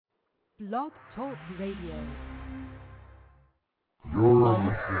Blog Talk Radio. You're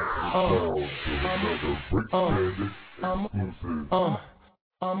listening to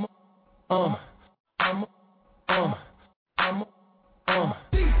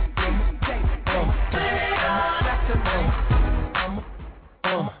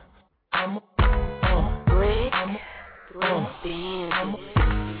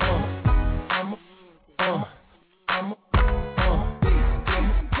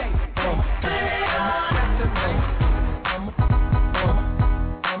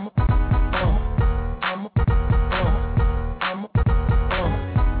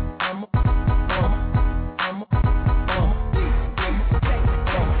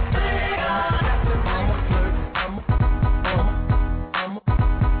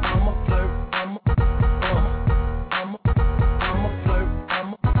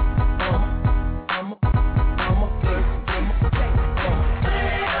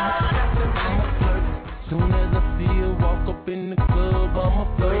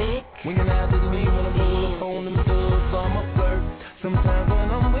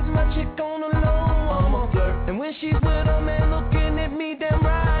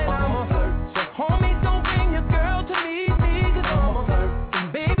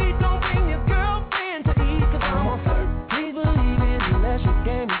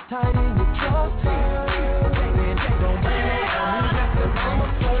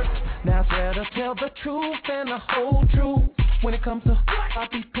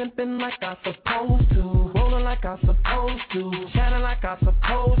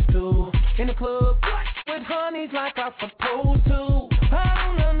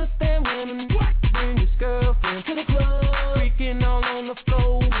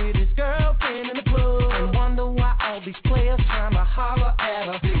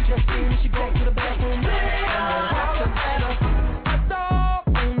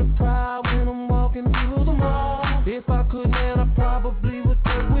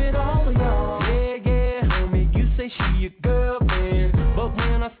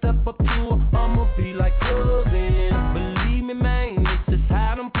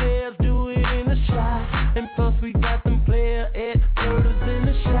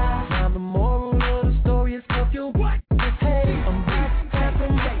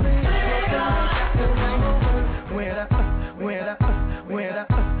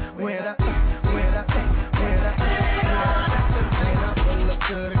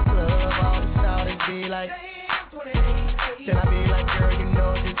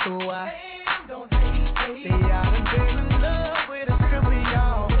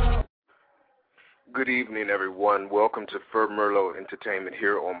Good evening, everyone. Welcome to Merlot Entertainment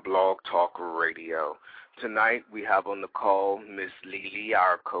here on Blog Talk Radio. Tonight we have on the call Miss Lily,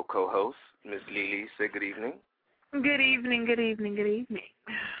 our co-host. Miss Lily, say good evening. Good evening, good evening, good evening.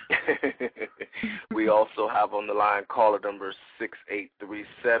 We also have on the line caller number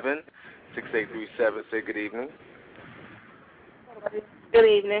 6837. 6837, say good evening. Good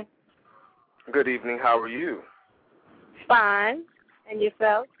evening. Good evening. How are you? Fine. And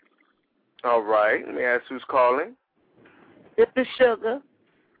yourself? All right. May I ask who's calling? This is Sugar.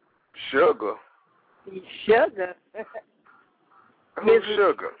 Sugar? Sugar. Who's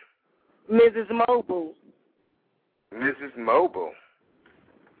Sugar? Mrs. Mobile. Mrs. Mobile.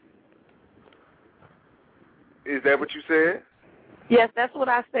 Is that what you said? Yes, that's what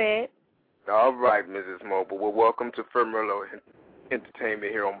I said. All right, Mrs. Mobile. Well, welcome to Merlot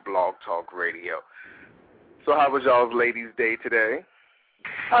Entertainment here on Blog Talk Radio. So how was y'all's ladies' day today?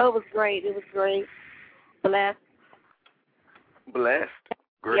 Oh, it was great. It was great. Blessed. Blessed?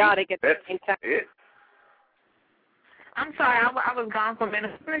 Great. Y'all to get That's the it. I'm sorry, I was gone for a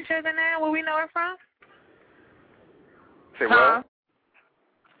minute. Miss Sugar now, where we know her from? Say what?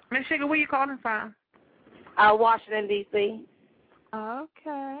 Miss Sugar, where you calling from? Washington, D.C.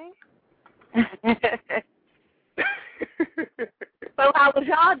 Okay. So how was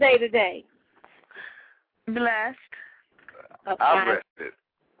y'all day today? Blessed. I rested.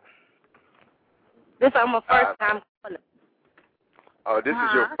 This is my first time calling. Oh, this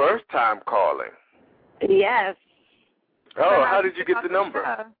is your first time calling? Yes. Oh, how did you get the number?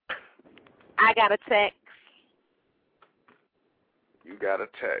 I got a text. You got a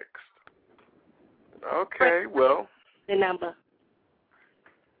text. Okay, well. The number.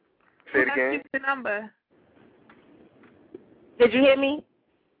 Say it again. The number. Did you hear me?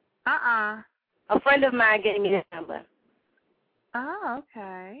 A friend of mine gave me the number. Oh,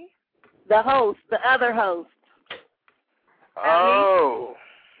 okay. The host, the other host. Oh.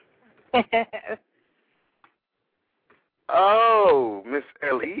 Oh, Miss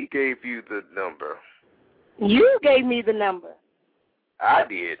L.E. gave you the number. You gave me the number. I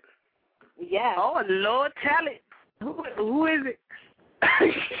did. Yeah. Oh, Lord, tell it. Who is it?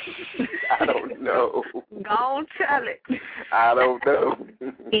 I don't know. Go on, tell it. I don't know.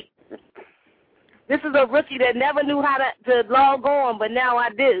 This is a rookie that never knew how to log on, but now I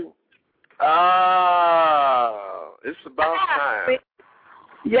do. Oh, it's about time.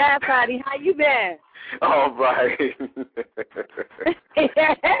 Yes, honey. How you been? All right.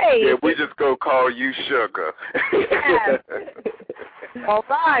 Hey. Yeah, we just go call you Sugar. Yes. All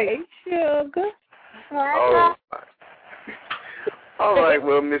right, Sugar. Oh, all right.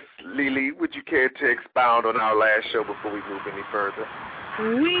 Well, Miss Lily, would you care to expound on our last show before we move any further?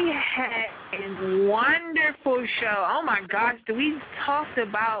 We had a wonderful show. Oh, my gosh. We talked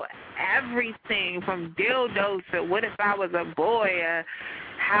about everything from dildos to what if I was a boy,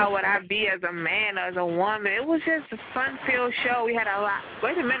 how would I be as a man or as a woman. It was just a fun-filled show. We had a lot.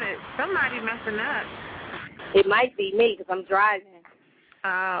 Wait a minute. Somebody messing up. It might be me because I'm driving.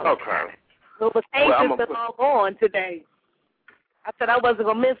 Oh, Okay. So it was anxious to log on today. I said I wasn't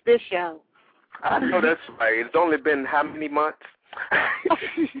going to miss this show. I know that's right. It's only been how many months?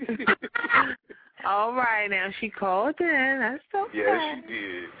 All right, now she called in. That's okay. Yeah, she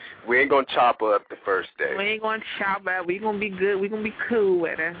did. We ain't gonna chop her up the first day. We ain't gonna chop her up. We gonna be good. We gonna be cool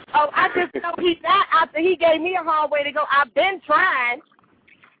with her. Oh, I just know he's not after he gave me a hard way to go. I've been trying.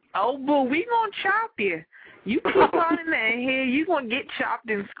 Oh, boo, we gonna chop you. You keep on in there here, you gonna get chopped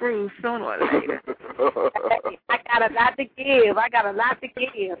and screwed sooner or later. I got a lot to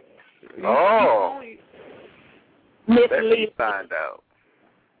give. Oh. Miss Let me Lee. find out.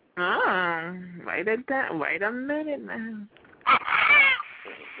 Oh, wait a minute now.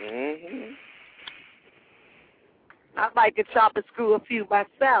 Mm-hmm. I'd like to chop and screw a few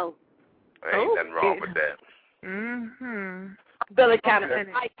myself. Ain't nothing wrong with that. Mm-hmm. I'm feeling kind of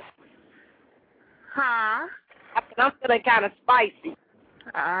spicy. Huh? I'm feeling kind of spicy.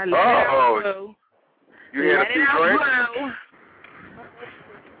 Uh-oh. You had a few drinks?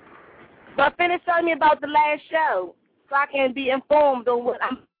 But finish telling me about the last show so I can be informed on what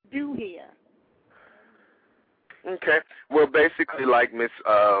I'm do here. Okay. Well, basically, like Miss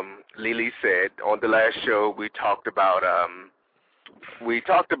Lily said, on the last show, we talked about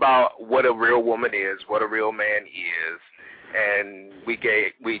what a real woman is, what a real man is, and we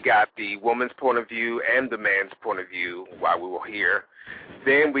got the woman's point of view and the man's point of view while we were here.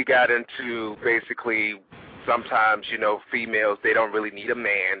 Then we got into basically sometimes, females, they don't really need a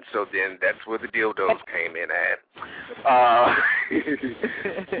man, so then that's where the dildos came in at.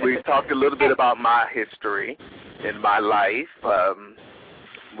 We talked a little bit about my history in my life,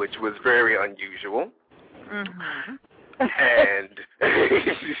 which was very unusual. Mm-hmm. And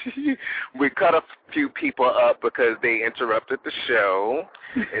we cut a few people up because they interrupted the show,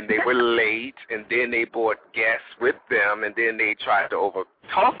 and they were late, and then they brought guests with them, and then they tried to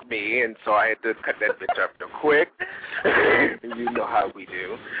overtalk me, and so I had to cut that bitch up real quick. You know how we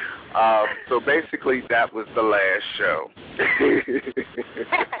do. So basically, that was the last show.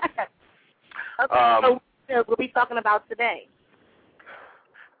 Okay, so we'll be talking about today.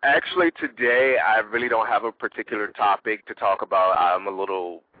 Actually, today I really don't have a particular topic to talk about. I'm a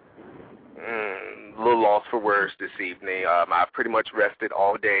little lost for words this evening. I pretty much rested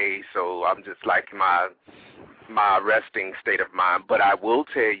all day, so I'm just like my resting state of mind. But I will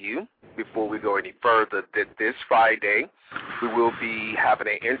tell you, before we go any further, that this Friday we will be having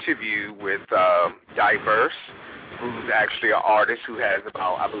an interview with Diverse, who's actually an artist who has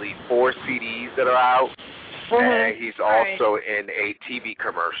about, I believe, 4 CDs that are out. And he's also in a TV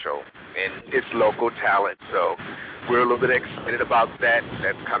commercial, and it's local talent, so we're a little bit excited about that.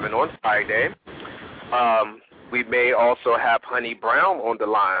 That's coming on Friday. We may also have Honey Brown on the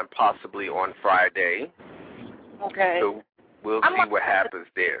line, possibly on Friday. Okay. So we'll see what happens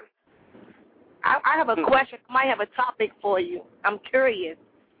there. I have a question. I might have a topic for you. I'm curious.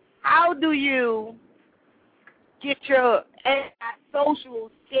 How do you get your antisocial,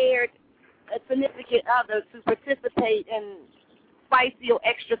 scared, a significant other to participate in spicy or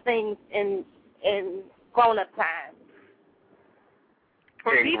extra things in grown-up time?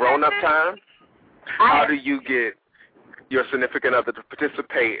 In grown-up time? How do you get your significant other to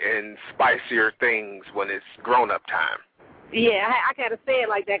participate in spicier things when it's grown-up time? Yeah, I got to say it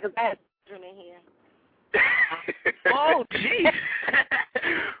like that because I have children in here. Oh, jeez.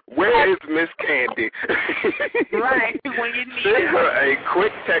 Where is Miss Candy? Right, when you need Send her a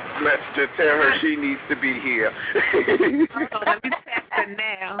quick text message to tell her she needs to be here. Let me text her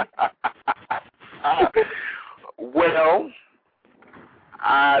now. Well,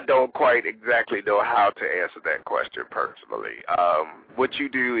 I don't quite exactly know how to answer that question personally. What you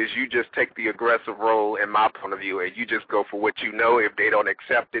do is you just take the aggressive role, in my point of view, and you just go for what you know. If they don't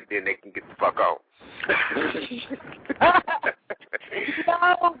accept it, then they can get the fuck on.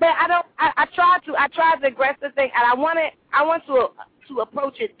 No, but I don't. I tried the aggressive thing, and I want to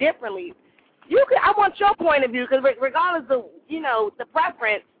approach it differently. I want your point of view, because regardless of the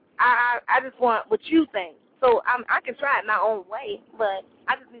preference, I just want what you think. So I can try it my own way, but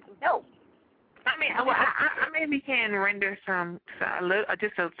I just need some help. I mean, I maybe can render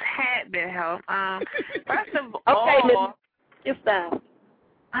just a tad bit of help. First of all, okay, Miss, your stuff.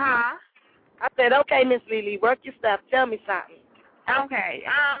 Huh? I said, okay, Miss Lily, work your stuff. Tell me something. Okay.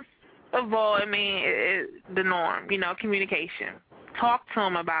 First of all, I mean, it's the norm. Communication. Talk to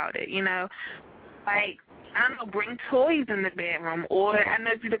them about it. Like, I don't know, bring toys in the bedroom. Or I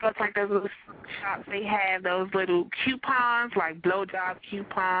know if you look up like those little shops, they have those little coupons, like blowjob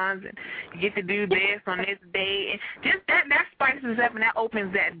coupons, and you get to do this on this day. And just that spices up and that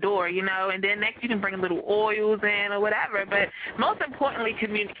opens that door, and then next you can bring little oils in or whatever. But most importantly,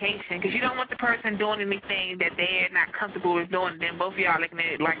 communication, because you don't want the person doing anything that they're not comfortable with doing. Then both of y'all looking at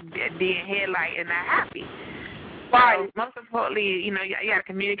it like a deer headlight and not happy. Right. So most importantly, you got to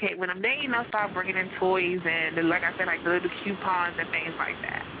communicate with them. Then, start bringing in toys and, like I said, like the little coupons and things like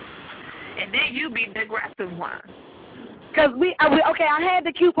that. And then you be the aggressive one. Because I had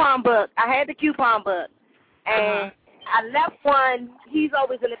the coupon book. And I left one. He's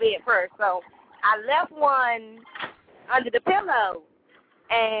always in the bed first. So I left one under the pillow.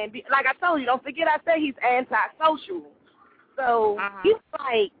 And like I told you, don't forget I said he's antisocial. So he's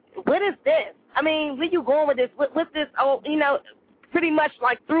like, what is this? I mean, where you going with this? What's this? Oh, pretty much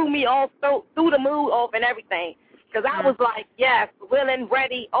like threw me off, threw the mood off and everything. Because I was like, yes, willing,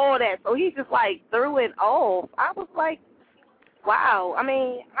 ready, all that. So he just like threw it off. I was like, wow. I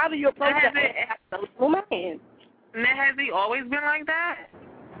mean, how do you approach that? Man. And has he always been like that?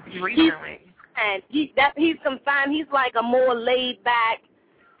 Recently. He's sometimes he's like a more laid back,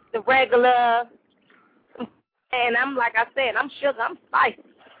 the regular. And I'm like I said, I'm sugar, I'm spicy.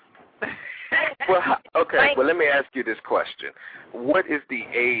 Well, okay. Well, let me ask you this question: what is the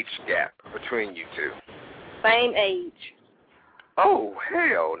age gap between you two? Same age. Oh,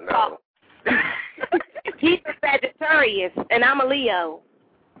 hell no. He's a Sagittarius, and I'm a Leo.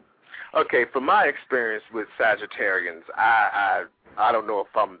 Okay, from my experience with Sagittarians, I don't know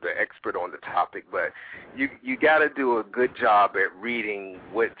if I'm the expert on the topic, but you got to do a good job at reading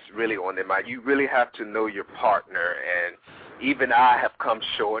what's really on their mind. You really have to know your partner, and even I have come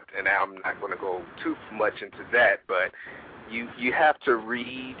short, and I'm not going to go too much into that, but you have to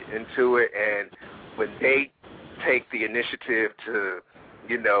read into it, and when they take the initiative to,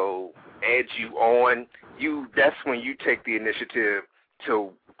 edge you on, that's when you take the initiative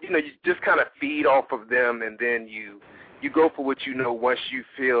to, you just kind of feed off of them, and then you go for what once you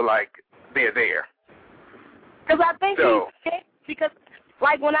feel like they're there. Because I think because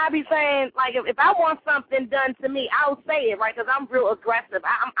like when I be saying, like if I want something done to me, I'll say it, right? Because I'm real aggressive.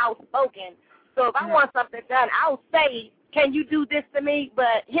 I'm outspoken. So if I want something done, I'll say, can you do this to me?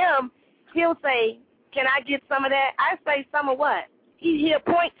 But he'll say, can I get some of that? I say, some of what? He'll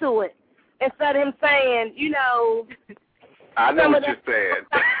point to it instead of him saying, I know what you're saying.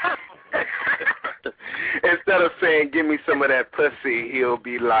 Instead of saying, give me some of that pussy, he'll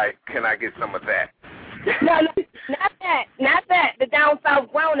be like, can I get some of that? No, not that. The down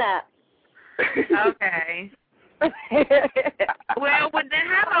south grown up. Okay. Well, then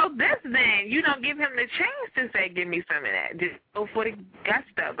how about this then? You don't give him the chance to say, give me some of that. Just go for the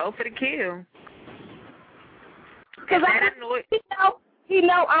gusto. Go for the kill. Because he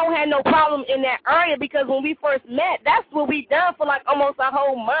know I don't have no problem in that area, because when we first met, that's what we done for like almost a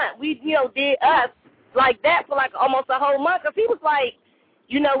whole month. We, did us like that for like almost a whole month. Because he was like,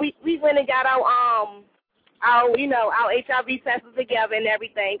 we went and got our HIV tests together and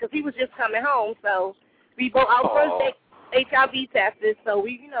everything, because he was just coming home. So we both, our first HIV tested, so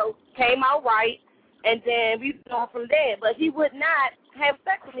we, came out right, and then we went on from there. But he would not have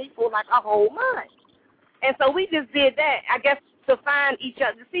sex with me for like a whole month. And so we just did that, I guess, to find each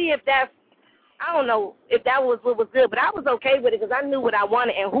other, to see if that's, I don't know if that was what was good, but I was okay with it because I knew what I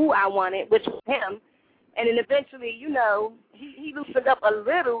wanted and who I wanted, which was him. And then eventually, he loosened up a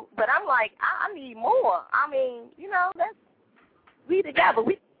little, but I'm like, I need more. I mean, we together.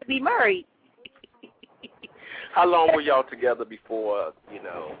 We need to be married. How long were y'all together before,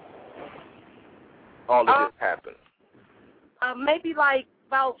 all of this happened? Maybe like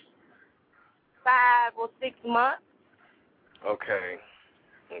about 5 or 6 months. Okay.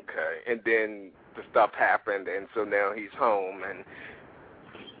 And then the stuff happened, and so now he's home. And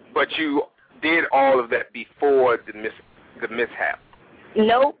But you did all of that before the mishap.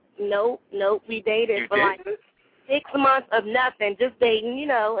 Nope. We dated You for did? like 6 months of nothing, just dating, you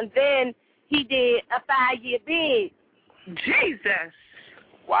know, and then he did a 5-year bid. Jesus.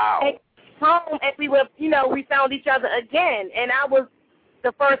 Wow. And home, and we were, you know, we found each other again, and I was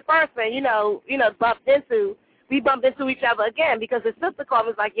the first person, we bumped into each other again because his sister called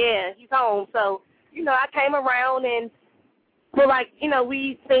me, was like, yeah, he's home. So, you know, I came around and we're like, you know,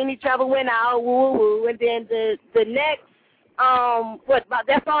 we seen each other, went out, woo, and then the next, about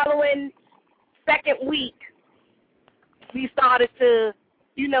that following second week, we started to,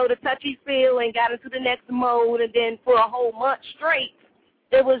 you know, the touchy feel and got into the next mode, and then for a whole month straight,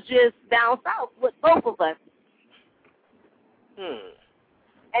 it was just down south with both of us.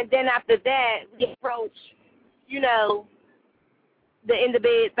 And then after that, we approached, you know, the in the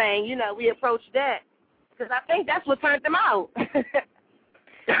bed thing. You know, we approached that because I think that's what turned them out. Now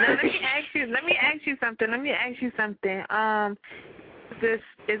let me ask you something. Is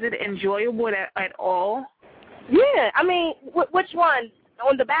it enjoyable at all? Yeah, I mean, which one?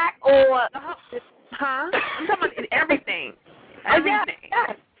 On the back or? Huh? I'm talking about everything.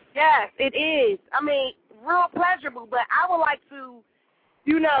 Yes, it is. I mean, real pleasurable. But I would like to,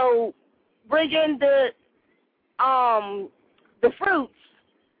 you know, bring in the fruits,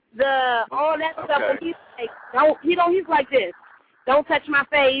 all that stuff. And he's like, he's like this. Don't touch my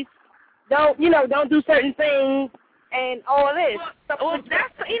face. Don't do certain things and all this. Well,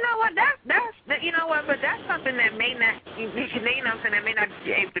 that's but that's something that may not, that may not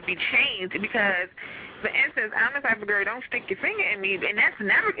be able to be changed because. For instance, I'm the type of girl, don't stick your finger in me, and that's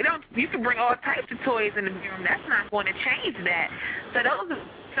never, you can bring all types of toys in the bedroom. That's not going to change that. So those are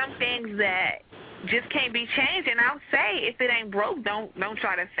some things that just can't be changed, and I'll say, if it ain't broke, don't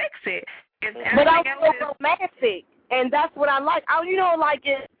try to fix it. But I'm so romantic, and that's what I like.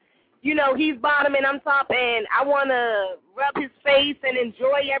 He's bottom and I'm top, and I want to rub his face and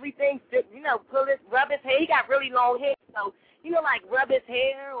enjoy everything, rub his hair. He got really long hair, so, rub his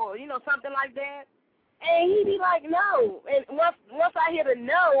hair or, something like that. And he be like, no. And once I hear the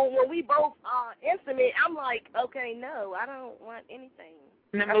no, when we both are intimate, I'm like, okay, no, I don't want anything.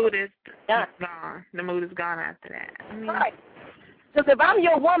 The mood is gone. The mood is gone after that. Right. Because if I'm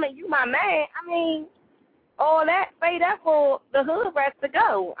your woman, you my man, all that, say that for the hood rats to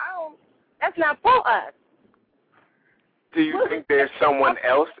go. That's not for us. Do you think there's someone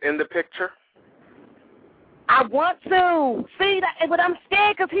else in the picture? I want to. See, but I'm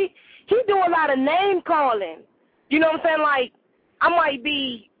scared because he do a lot of name calling. You know what I'm saying? Like, I might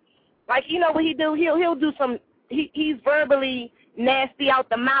be, like, you know what he do? He'll do some, he's verbally nasty out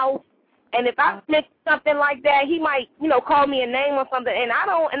the mouth. And if I miss something like that, he might, call me a name or something. And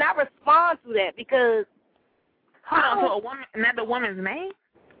I respond to that because. Another woman's name?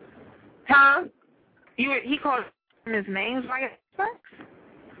 Huh? He calls his names like sex?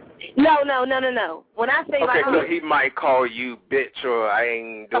 No. When I say so he might call you bitch or I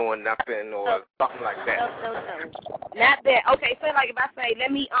ain't doing nothing or something like that. No. Not that. Okay, so like if I say,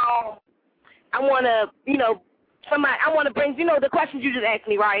 I want to bring, the questions you just asked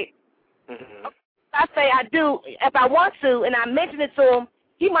me, right? Mm-hmm. I say I do, if I want to, and I mention it to him,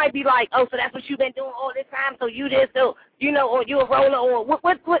 he might be like, oh, so that's what you've been doing all this time, so you this, so, or you a roller, or what,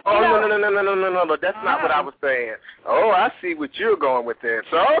 no, that's not what I was saying. Oh, I see what you're going with this.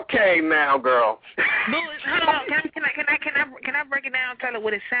 Okay now, girl. Hold on, can I break it down and tell her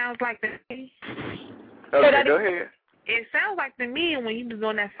what it sounds like to me? Okay, go ahead. It sounds like to me when he was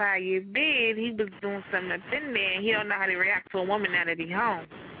on that 5-year bid, he was doing something that's in there, and he don't know how to react to a woman now that he's home.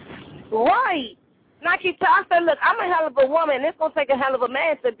 Right. And I keep telling, I said, look, I'm a hell of a woman, and it's going to take a hell of a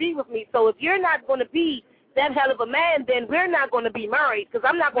man to be with me. So if you're not going to be that hell of a man, then we're not going to be married, because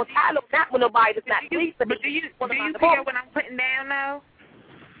I'm not going to tie no knot with nobody that's not pleased to me. But do you pick up what I'm putting down, though?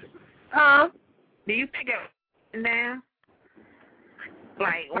 Huh? Do you pick up down?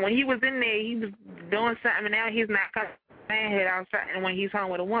 Like, when he was in there, he was doing something, and now he's not cutting his head outside when he's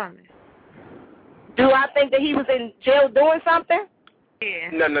home with a woman. Do I think that he was in jail doing something?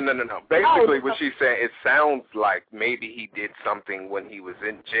 Yeah. No. Basically, what she's saying, it sounds like maybe he did something when he was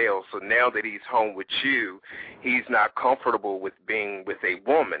in jail. So now that he's home with you, he's not comfortable with being with a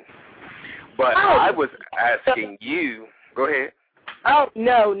woman. But I was asking you. Go ahead. Oh,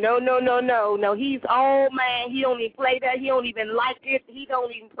 no. He's old, man. He don't even play that. He don't even like it. He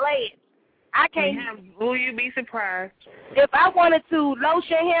don't even play it. I can't. Will you be surprised? If I wanted to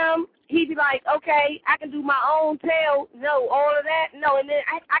lotion him, he'd be like, okay, I can do my own tail. No, all of that. No, and then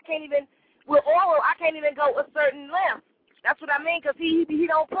I can't even, with oral, I can't even go a certain length. That's what I mean, because he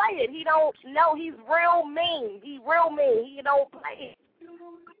don't play it. He don't know. He's real mean. He don't play it.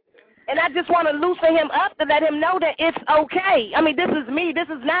 And I just want to loosen him up to let him know that it's okay. I mean, this is me. This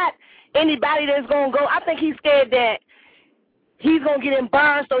is not anybody that's going to go. I think he's scared that he's going to get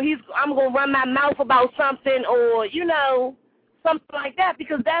embarrassed or I'm going to run my mouth about something or, you know, something like that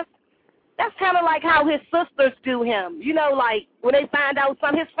because that's kind of like how his sisters do him. You know, like when they find out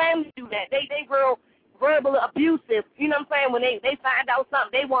something, his family do that. They real verbal abusive. You know what I'm saying? When they find out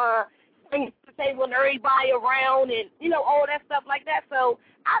something, they want to bring it to the table and everybody around and, you know, all that stuff like that. So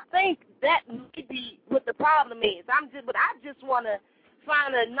I think that may be what the problem is. But I just want to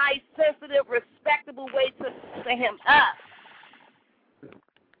find a nice, sensitive, respectable way to loosen him up.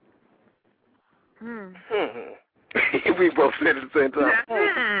 We both said it at the same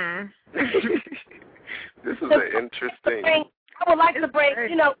time. This is an interesting. I would like to bring,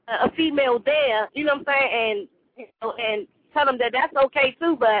 you know, a female there, you know what I'm saying, and you know, and tell him that that's okay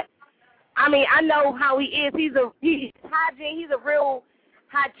too. But I mean, I know how he is. He's hygiene. He's a real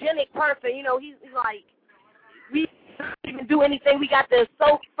hygienic person. You know, he's like we don't even do anything. We got the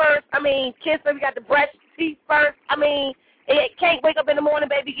soap first. I mean, kiss her. We got the brush teeth first. I mean. It can't wake up in the morning,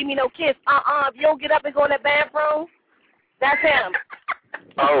 baby, give me no kiss. If you don't get up and go in that bathroom, that's him.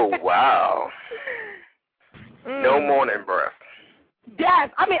 Oh, wow. No morning breath. Yes.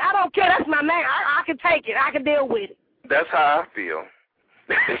 I mean, I don't care. That's my man. I can take it. I can deal with it. That's how I feel.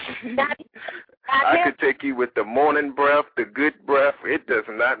 I could take you with the morning breath, the good breath. It does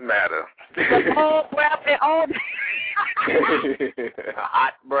not matter. The cold breath and all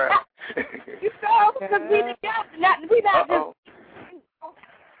hot breath. You know, because we not just.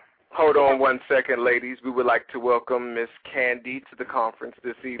 Hold on 1 second, ladies. We would like to welcome Miss Candy to the conference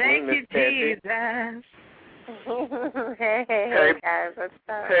this evening. Thank Miss you, Candy. Jesus. Hey guys, what's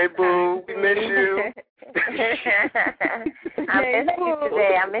up? Hey, boo. We miss you. I missed you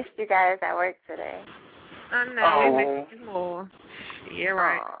today. I missed you guys at work today. I know. We miss you more. You're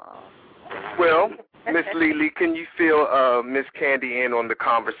right. Well, Miss Lily, can you fill Miss Candy in on the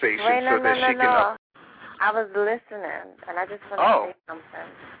conversation she can? I was listening, and I just want to say something.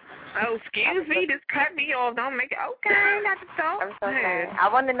 Oh, excuse me, just cut me off. Don't make it okay. Not to talk. I'm so sorry.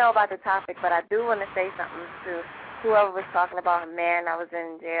 I want to know about the topic, but I do want to say something to whoever was talking about a man that was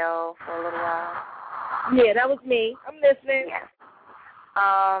in jail for a little while. Yeah, that was me. I'm listening. Yes.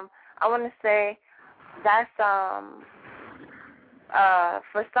 I want to say that's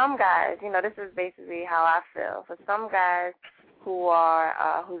for some guys, you know, this is basically how I feel. For some guys who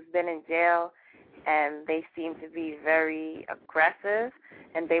are who's been in jail and they seem to be very aggressive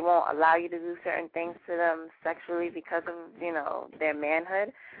and they won't allow you to do certain things to them sexually because of, you know, their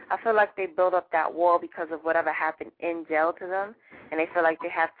manhood, I feel like they build up that wall because of whatever happened in jail to them, and they feel like they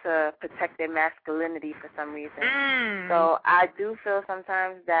have to protect their masculinity for some reason. So I do feel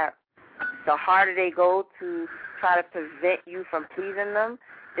sometimes that the harder they go to try to prevent you from pleasing them,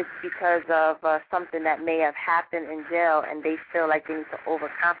 it's because of something that may have happened in jail, and they feel like they need to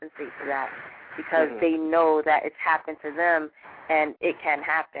overcompensate for that because they know that it's happened to them and it can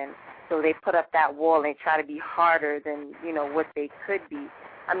happen. So they put up that wall and try to be harder than, you know, what they could be.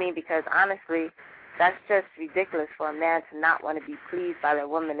 I mean, because honestly, that's just ridiculous for a man to not want to be pleased by their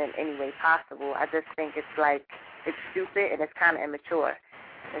woman in any way possible. I just think it's like, it's stupid and it's kind of immature.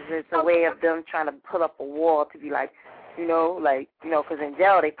 It's a way of them trying to put up a wall to be like, because in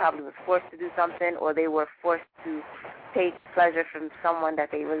jail they probably was forced to do something or they were forced to take pleasure from someone that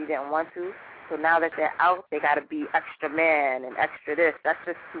they really didn't want to. So now that they're out, they got to be extra man and extra this. That's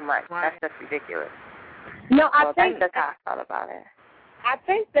just too much. Right. That's just ridiculous. No, I think that's how I felt about it. I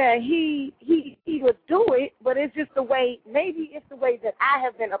think that he would do it, but it's just the way, maybe it's the way that I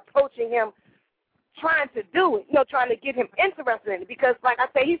have been approaching him trying to do it, trying to get him interested in it. Because, like I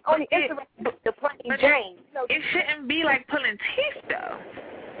say, he's only interested in playing James. It shouldn't be like pulling teeth, though.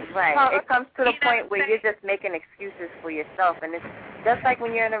 Right. It comes to the point where you're just making excuses for yourself. And it's just like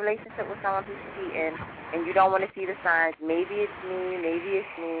when you're in a relationship with someone who's cheating and you don't want to see the signs. Maybe it's me.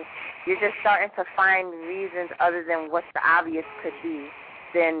 You're just starting to find reasons other than what the obvious could be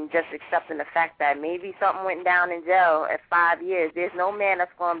than just accepting the fact that maybe something went down in jail at 5 years. There's no man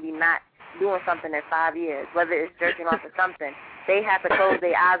that's going to be not doing something in 5 years, whether it's jerking off or something. They have to close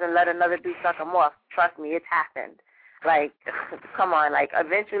their eyes and let another dude suck them off. Trust me, it's happened. Like, come on, like,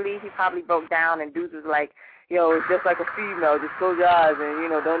 eventually he probably broke down and dudes was like, it's just like a female, just close your eyes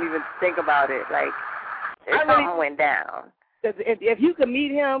and, don't even think about it. Like, something went down. If you could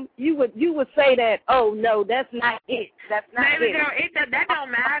meet him, you would say that, oh, no, that's not it. That's not it. Girl, that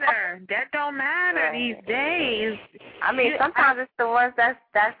don't matter. That don't matter these days. I mean, sometimes it's the ones that's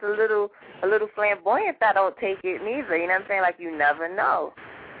a little flamboyant that don't take it neither. You know what I'm saying? Like, you never know.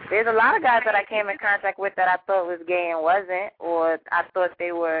 There's a lot of guys that I came in contact with that I thought was gay and wasn't, or I thought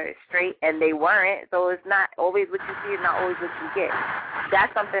they were straight and they weren't. So it's not always what you see, it's not always what you get.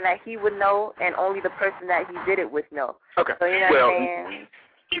 That's something that he would know, and only the person that he did it with know. Okay. So, you know what I'm saying?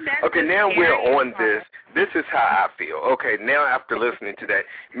 Okay, now we're on this. This is how I feel. Okay, now after listening to that,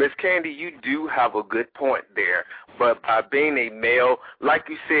 Miss Candy, you do have a good point there. But by being a male, like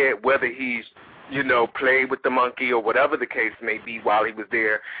you said, whether he's, you know, played with the monkey or whatever the case may be while he was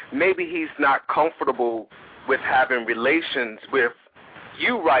there, maybe he's not comfortable with having relations with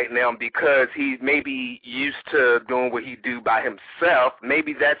you right now because he's maybe used to doing what he do by himself.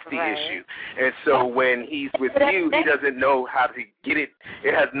 Maybe that's the issue. And so when he's with you, he doesn't know how to get it.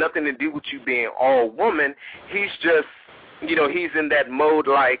 It has nothing to do with you being all woman. He's just, you know, he's in that mode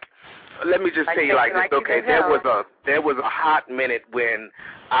like, let me just say you like this. Okay, there was a hot minute when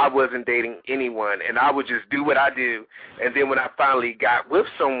I wasn't dating anyone, and I would just do what I do. And then when I finally got with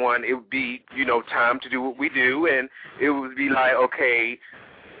someone, it would be, you know, time to do what we do, and it would be like, okay,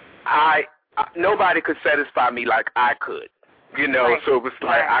 nobody could satisfy me like I could, you know. Right. So it was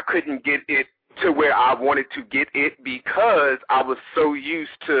like I couldn't get it to where I wanted to get it because I was so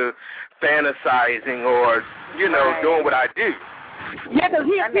used to fantasizing or, you know, doing what I do. Yeah, because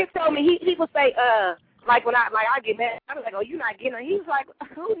he told me, he would say, like when I get mad, I was like, oh, you're not getting it. He was like,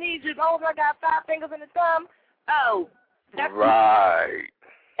 who needs you? Over, I got 5 fingers in the thumb. Oh, that's right.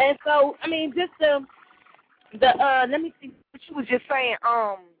 And so, I mean, just let me see what you was just saying.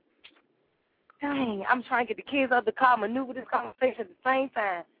 Dang, I'm trying to get the kids out of the car, maneuver this conversation at the same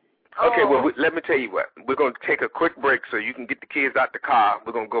time. Okay, well, let me tell you what. We're going to take a quick break so you can get the kids out the car.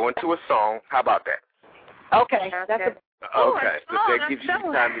 We're going to go into a song. How about that? Okay. That's okay. So that gives you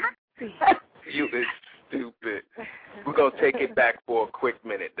time to... You is stupid. We're going to take it back for a quick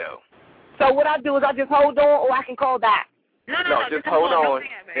minute, though. So what I do is I just hold on or I can call back? No, just hold on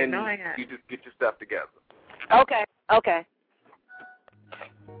and you just get your stuff together. Okay.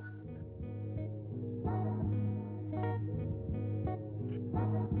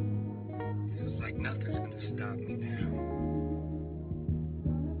 Feels like nothing's going to stop me now.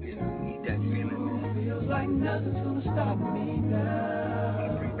 You know, I need that feeling, man. Feels like nothing's going to stop me now. I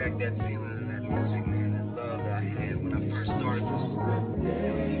want to bring back that feeling and that music, man, that love that I had when I first started this.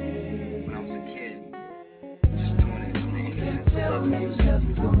 When I was a kid. Just doing it from the innocence of love.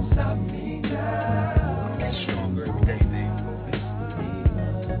 Nothing's going to stop me now. I'm getting stronger every day, baby.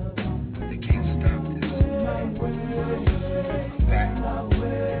 They can't stop this. I'm back.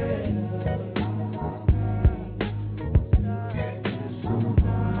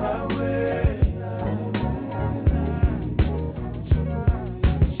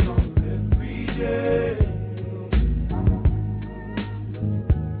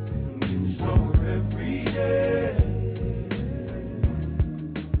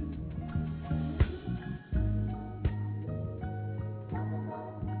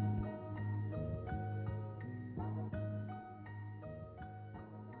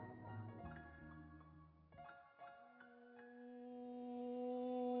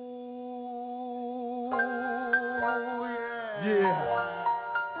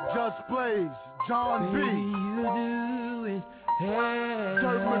 Just Blaze, John B. You do it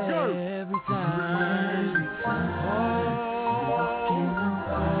Dirt McGirt. every time.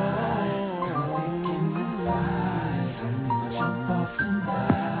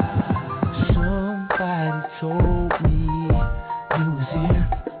 Somebody told me you was here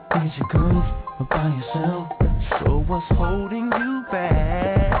with your girl or by yourself. So what's holding you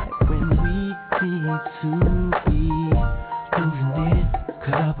back when we need to be losing it?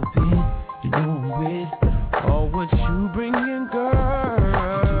 Cut up a bit, you know I'm with all what you bring in, girl.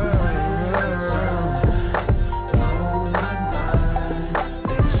 Hold my mind,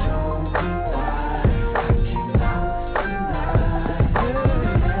 let me show you why I came out tonight.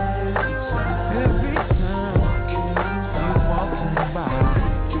 Every time you're walking by,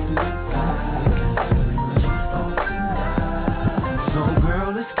 so girl,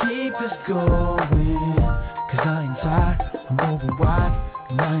 let's keep this going, 'cause I ain't tired, I'm over wide.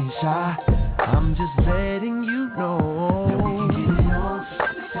 I ain't shy, I'm just letting you know that we can get it on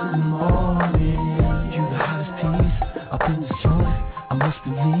in the morning. You the hottest piece up in this joint, I must be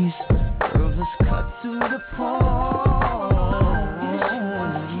pleased. Girl, let's cut to the point.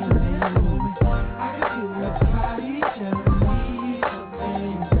 I can feel your body telling me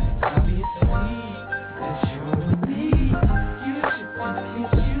something. Obviously, that you're with me. You should think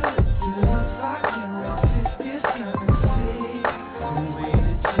it's you that does. I can't resist this kind of thing.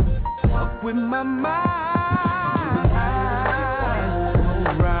 With my mind,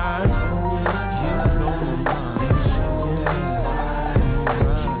 alright, you know my mind.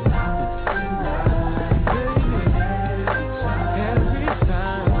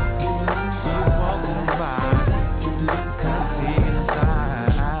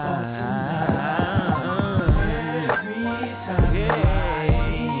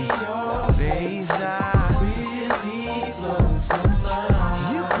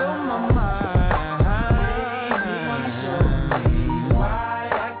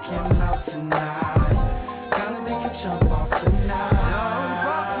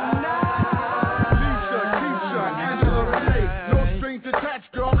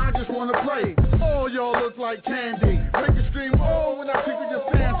 like candy. Make it scream, oh, when I tickle your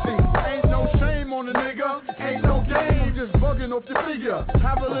fancy. Ain't no shame on the nigga, ain't no game. I'm just bugging off your figure.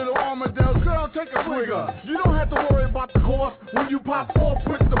 Have a little Armadale, girl, take a swigger. You don't have to worry about the cost when you pop off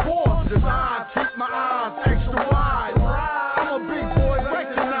with the boss. Cause I keep my eyes extra wide. I'm a big boy,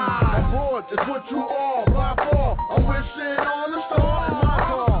 recognize. Abroad is what you are, by far. I'm wishing on the star in my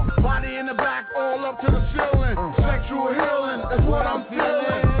car. Body in the back, all up to the ceiling. Sexual healing is what I'm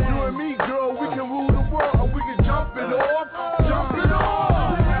feeling. You and me, girl, we can rule the world, and we can jump it off. Jump it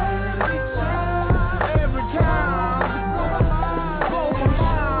off. Every time. Blow my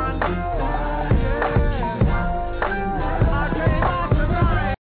mind. I came out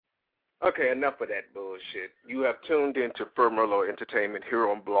tonight. Okay, enough of that bullshit. You have tuned into Merlot Entertainment here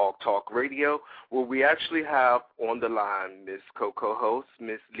on Blog Talk Radio, where we actually have on the line Miss co-host,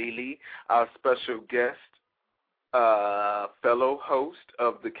 Miss Lily, our special guest, fellow host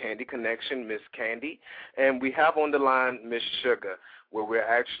of the Candy Connection, Miss Candy, and we have on the line Miss Sugar, where we're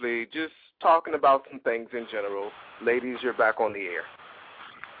actually just talking about some things in general. Ladies, you're back on the air.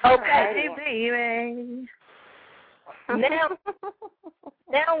 Okay, baby.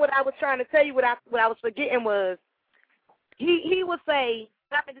 Now what I was trying to tell you, what I was forgetting was, he would say,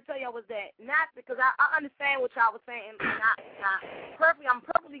 what I meant to tell y'all was that, not because I understand what y'all was saying, and I'm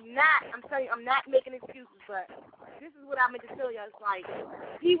perfectly not, I'm telling you, I'm not making excuses, but this is what I meant to tell y'all. It's like,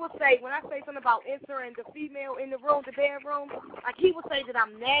 he would say, when I say something about entering the female in the room, the bedroom, like, he would say that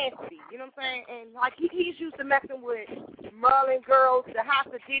I'm nasty, you know what I'm saying? And, like, he's used to messing with Merlot girls, the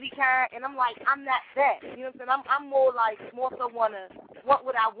House of Diddy kind, and I'm like, I'm not that, you know what I'm saying? I'm more so want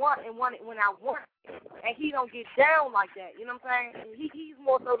what I want and want it when I want it. And he don't get down like that, you know what I'm saying? And he's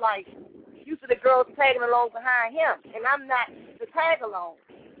more so like used to the girls tagging along behind him, and I'm not the tag along.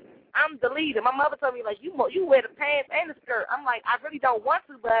 I'm the leader. My mother told me, like, you wear the pants and the skirt. I'm like, I really don't want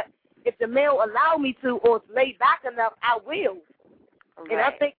to, but if the male allow me to or it's laid back enough, I will. Right.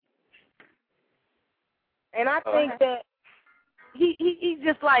 And I think that he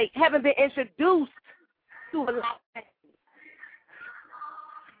just like haven't been introduced to a lot of things.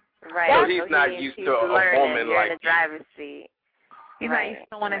 Right. So he's not used to a woman like in the driver's seat. He's not used to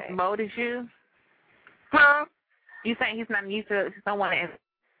someone as bold as you? Huh? You saying he's not used to someone as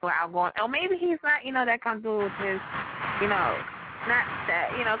outgoing? Or maybe he's not, that comfortable with his, not that,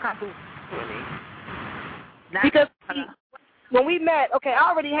 comfortable with me. Because when we met, okay,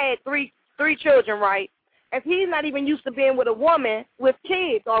 I already had three children, right? And he's not even used to being with a woman with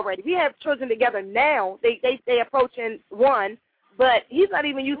kids already. We have children together now. They approaching one. But he's not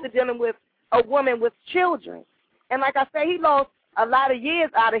even used to dealing with a woman with children. And like I say, he lost a lot of years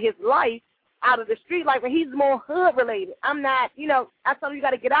out of his life, out of the street life, and he's more hood-related. I'm not, I tell him you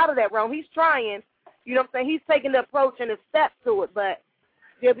got to get out of that realm. He's trying, you know what I'm saying? He's taking the approach and the steps to it, but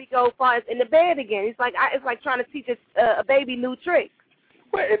there we go far as in the bed again. It's like trying to teach a baby new tricks.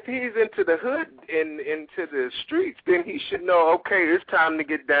 Well, if he's into the hood and into the streets, then he should know, okay, it's time to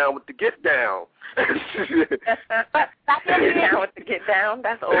get down with the get down. Get down with the get down?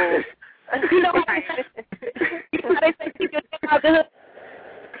 That's old. You know how they say keep your dick out the hood?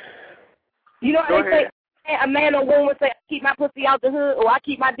 You know how they say a man or woman say, I keep my pussy out the hood, or I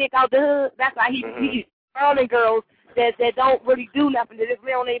keep my dick out the hood? That's how he's calling girls that don't really do nothing. They just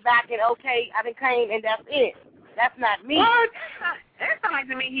lay on their back and, okay, I done came and that's it. That's not me. What? That sounds like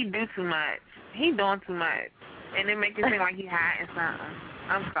to me he do too much. He doing too much. And it makes it seem like he hiding something.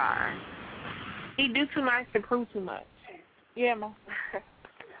 I'm sorry. He do too much to prove too much. Yeah, ma.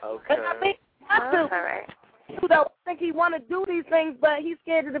 Okay. But I think all right. You don't think he want to do these things, but he's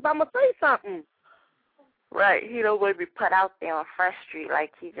scared that if I'm going to say something. Right. He don't want to be put out there on Fresh Street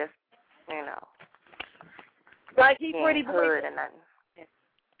like he just, like he pretty hood and nothing.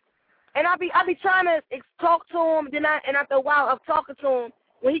 And I be trying to talk to him, then after a while of talking to him,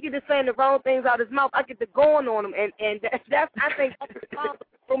 when he get to saying the wrong things out of his mouth, I get to going on him, and that's I think that's the problem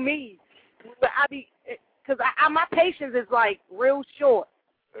for me. But because my patience is like real short.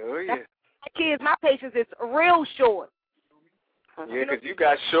 Oh yeah. My kids, my patience is real short. Yeah, because you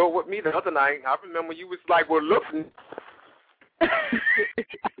got short with me the other night. I remember you was like, well, look.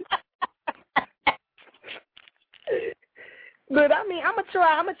 But I mean, I'm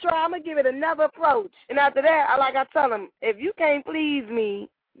gonna give it another approach. And after that, I tell them, if you can't please me,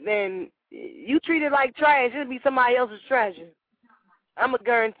 then you treat it like trash. It'll be somebody else's treasure. I'm gonna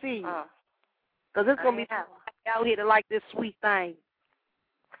guarantee you, because it's gonna be somebody out here to like this sweet thing.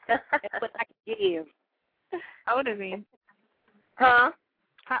 That's what I can give. How old is he? Huh?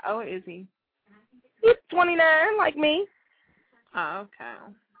 How old is he? He's 29, like me. Oh, okay.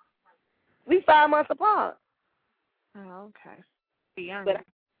 We 5 months apart. Oh, okay. Young. But I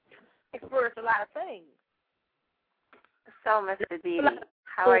experienced a lot of things. So, Mr. Didi,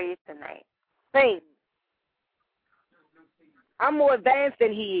 how are you tonight? Thanks. I'm more advanced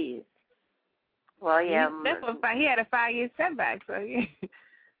than he is. Well, yeah. He had a 5-year setback, so yeah,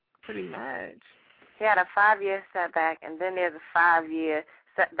 pretty much. He had a 5-year setback, and then there's a 5-year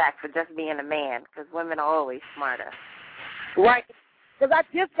setback for just being a man, because women are always smarter. Right. Because I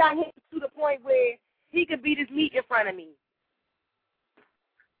just got him to the point where he could beat his meat in front of me.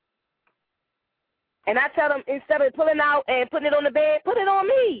 And I tell him, instead of pulling out and putting it on the bed, put it on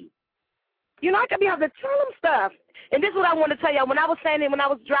me. You know, I could be able to tell him stuff. And this is what I want to tell you. When I was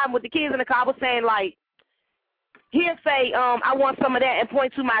driving with the kids in the car, I was saying, like, he'll say, I want some of that and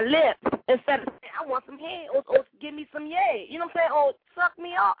point to my lips instead of saying, I want some head or give me some yay. You know what I'm saying? Or suck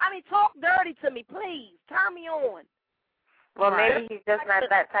me off. I mean, talk dirty to me, please. Turn me on. Well, maybe he's just not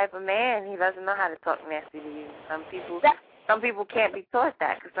that type of man. He doesn't know how to talk nasty to you. Some people can't be taught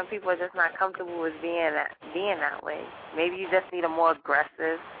that because some people are just not comfortable with being that way. Maybe you just need a more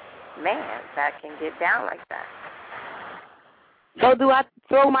aggressive man that can get down like that. So do I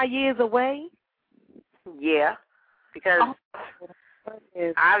throw my years away? Yeah, because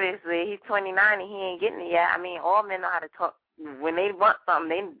obviously he's 29 and he ain't getting it yet. I mean, all men know how to talk. When they want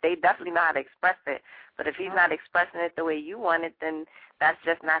something, they definitely know how to express it. But if he's not expressing it the way you want it, then that's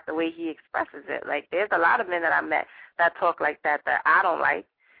just not the way he expresses it. Like, there's a lot of men that I met that talk like that I don't like.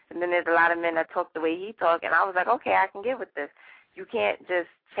 And then there's a lot of men that talk the way he talk, and I was like, okay, I can get with this. You can't just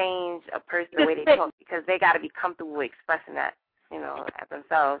change a person the way they talk because they got to be comfortable with expressing that, you know, at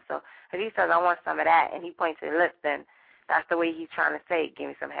themselves. So if he says, I want some of that, and he points to the lips, then that's the way he's trying to say, give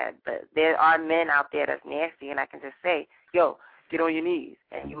me some head. But there are men out there that's nasty, and I can just say, yo, get on your knees,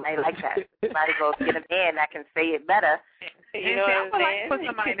 and you might like that. You might go get a man that can say it better. You know what I'm saying? Like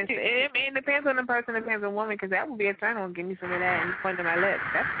somebody to say, it depends on the person, it depends on the woman, because that would be a turn on. Give me some of that and point to my lips.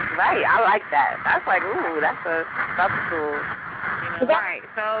 That's right. I like that. That's like, ooh, that's a subtle. You know, right.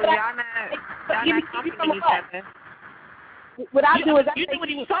 So y'all not complimenting each other. What I do is you knew what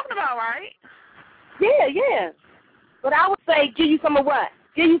he was talking about, right? Yeah. But I would say, give you some of what?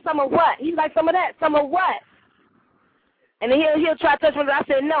 Give you some of what? He's like, some of that. Some of what? And then he'll try to touch me, but I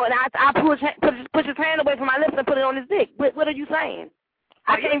said no, and I push his hand away from my lips and put it on his dick. What are you saying?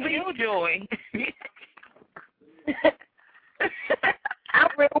 I can't feel joy. I'm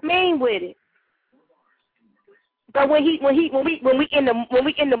real mean with it. But when we in the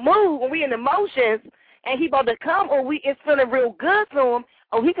mood, when we in the motions, and he about to come, or it's feeling real good to him,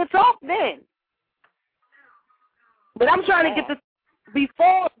 or he can talk then. But I'm trying to get this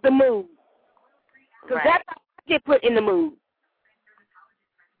before the mood, because that's how I get put in the mood.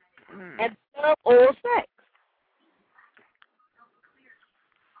 And love oral sex.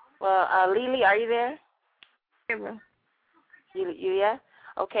 Well, Lily, are you there? Yeah. You yeah?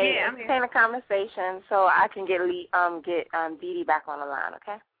 Okay, yeah, entertain a conversation so I can get Dee back on the line,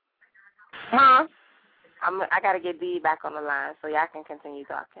 okay? Huh? I gotta get Dee back on the line so y'all can continue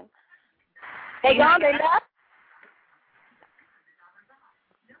talking. They gone, they left?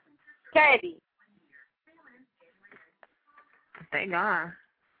 Candy. They gone.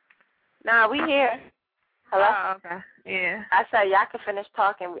 Nah, we here. Hello? Oh, okay. Yeah. I said y'all can finish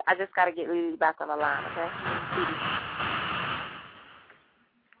talking. I just gotta get Lily back on the line, okay?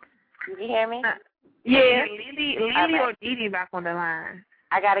 You can hear me? Yeah. Lily or Dee back on the line?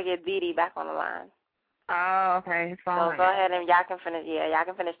 I gotta get Dee back on the line. Oh, okay. Fine. So go ahead and y'all can finish. Yeah, y'all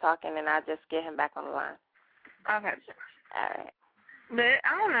can finish talking, and I'll just get him back on the line. Okay. All right. But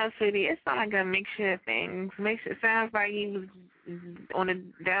I don't know, sweetie. It's not like a mixture of things. It sounds like he was on the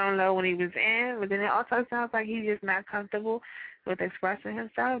down low when he was in, but then it also sounds like he's just not comfortable with expressing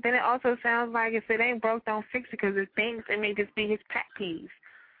himself. Then it also sounds like if it ain't broke, don't fix it, because it may just be his pet peeve.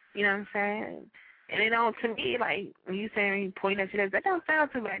 You know what I'm saying? And it don't, to me, like, when you saying you point at you, that don't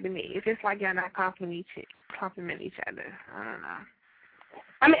sound too bad to me. It's just like y'all not compliment each other. I don't know.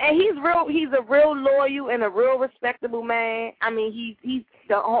 I mean, and he's a real loyal and a real respectable man. I mean, he's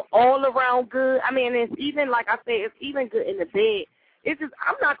the all around good. I mean, it's even, like I said, it's even good in the bed. It's just,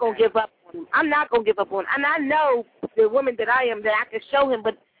 I'm not going to give up on him. I'm not going to give up on him. And I know the woman that I am that I can show him,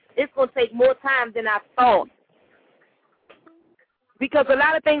 but it's going to take more time than I thought. Because a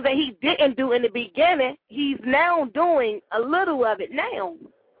lot of things that he didn't do in the beginning, he's now doing a little of it now.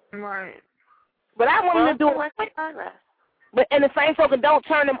 Right. But I want him to do it. But and the same token, don't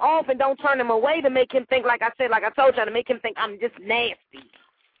turn him off and don't turn him away to make him think, like I said, like I told you, to make him think I'm just nasty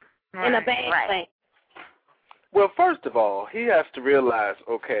in a bad way. Well, first of all, he has to realize,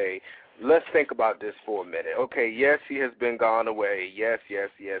 okay, let's think about this for a minute. Okay, yes, he has been gone away. Yes.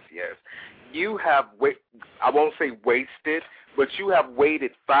 You have, I won't say wasted, but you have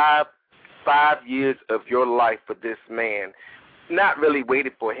waited 5 5 years of your life for this man, not really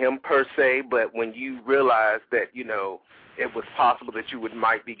waited for him per se, but when you realized that, you know, it was possible that you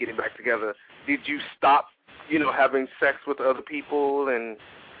might be getting back together, did you stop, you know, having sex with other people? And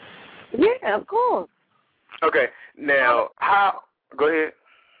Yeah, of course. okay, now, go ahead.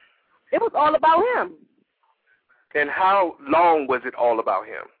 It was all about him. And how long was it all about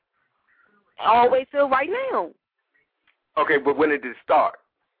him? All the way till right now. Okay, but when did it start?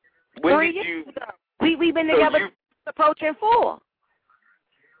 When 3 did years you... ago. We've been together approaching 4.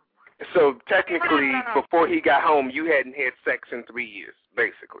 So technically, before he got home, you hadn't had sex in 3 years,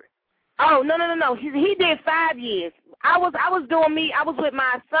 basically. Oh, no. He did 5 years. I was doing me. I was with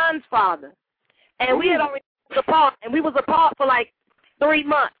my son's father, and we had already been apart, and we was apart for like 3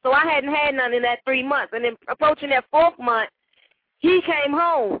 months. So I hadn't had none in that 3 months. And then approaching that 4th month, he came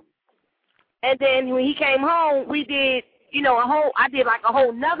home, and then when he came home, we did, you know, I did like a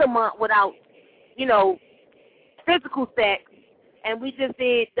whole nother month without, you know, physical sex, and we just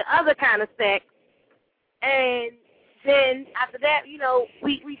did the other kind of sex, and then after that, you know,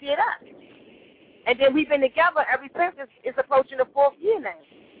 we did us. And then we've been together ever since. It's approaching the 4th year now.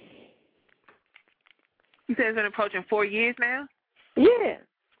 You said it's been approaching 4 years now? Yeah.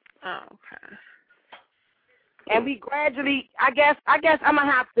 Oh, okay. And we gradually, I guess I'm going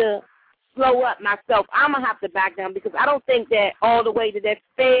to have to slow up myself. I'm going to have to back down because I don't think that all the way that's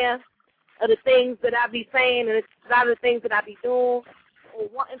fair of the things that I be saying and a lot of the things that I be doing or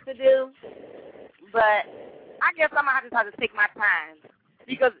wanting to do. But I guess I'm going to have to take my time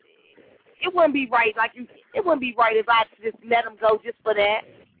because it wouldn't be right. It wouldn't be right if I just let him go just for that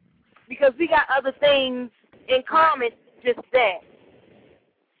because we got other things in common, just that.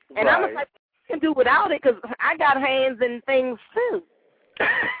 And right. I'm the type I can do without it because I got hands and things too.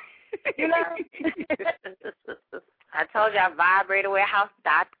 You know? I told you I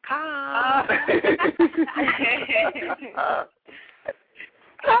vibratorwarehouse.com.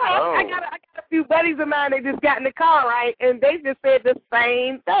 I got a few buddies of mine that just got in the car, right, and they just said the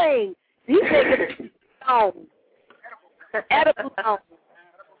same thing. He said edible tone.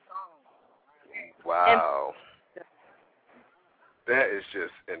 Wow. That is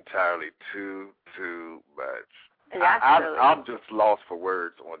just entirely too much. Yeah, I'm just lost for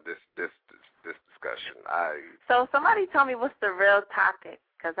words on this discussion. So somebody tell me what's the real topic?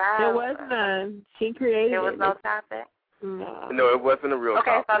 There was none. She created it. There was no topic? No, it wasn't a real topic.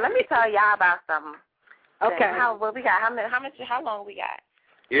 Okay, so let me tell y'all about something. Okay. What we got? How long we got?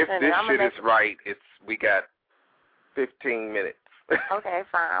 If this shit is right, we got 15 minutes. Okay,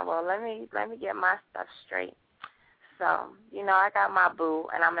 fine. Well, let me get my stuff straight. So, you know, I got my boo,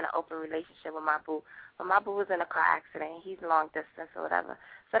 and I'm in an open relationship with my boo. But my boo was in a car accident. He's long distance or whatever.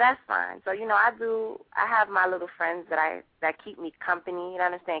 So that's fine. So, you know, I have my little friends that keep me company, you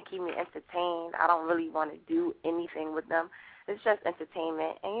understand, keep me entertained. I don't really want to do anything with them. It's just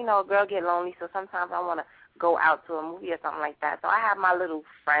entertainment. And, you know, a girl get lonely, so sometimes I want to go out to a movie or something like that. So I have my little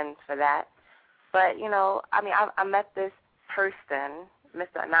friends for that. But, you know, I mean, I met this person,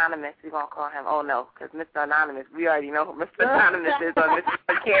 Mr. Anonymous, we're going to call him. Oh, no, because Mr. Anonymous, we already know who Mr. Anonymous is on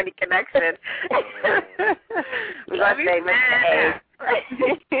Mr. Candy Connection. We're going to say Mr. A.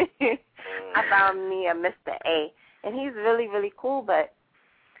 I found me a Mr. A, and he's really, really cool, but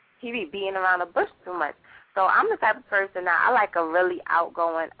he be beating around the bush too much. So I'm the type of person that I like a really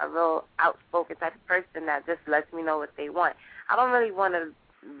outgoing, a real outspoken type of person that just lets me know what they want. I don't really want to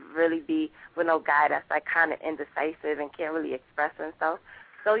really be with no guy that's like kind of indecisive and can't really express himself.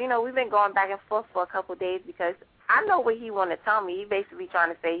 So, you know, we've been going back and forth for a couple of days because I know what he want to tell me. He basically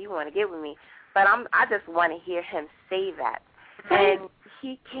trying to say he want to get with me, but I just want to hear him say that. And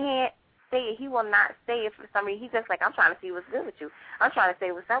he can't say it. He will not say it for some reason. He's just like, I'm trying to see what's good with you. I'm trying to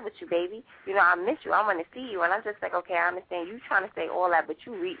say what's up with you, baby. You know, I miss you. I want to see you. And I'm just like, okay, I understand you trying to say all that, but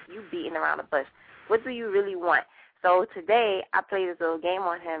you beating around the bush. What do you really want? So today I played this little game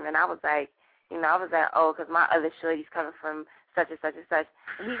on him, and I was like, oh, because my other shorty's coming from such and such and such,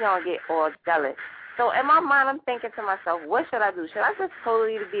 and he's going to get all jealous. So in my mind, I'm thinking to myself, what should I do? Should I just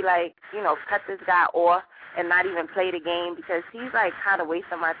totally be like, you know, cut this guy off and not even play the game because he's like kind of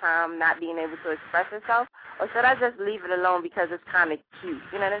wasting my time not being able to express himself? Or should I just leave it alone because it's kind of cute?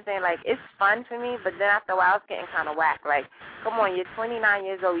 You know what I'm saying? Like, it's fun for me, but then after a while, it's getting kind of whack. Like, come on, you're 29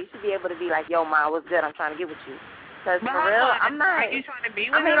 years old. You should be able to be like, yo, Ma, what's good? I'm trying to get with you. Because for real, I'm not. Are you trying to be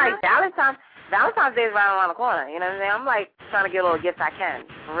with him? I mean, like, Valentine's Day is right around the corner. You know what I'm saying? I'm like trying to get a little gift I can.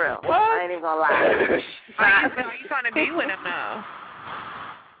 For real. What? I ain't even going to lie. Are you trying to be with him now?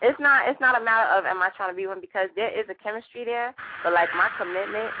 It's not a matter of am I trying to be with him, because there is a chemistry there, but like my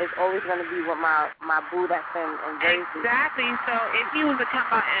commitment is always going to be with my boo that's in Jersey. Exactly. So if he was to come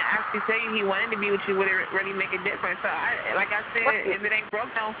out and actually tell you he wanted to be with you, would it really make a difference? So like I said, if it ain't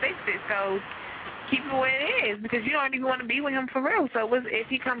broke, don't fix it. So keep it where it is, because you don't even want to be with him for real. So if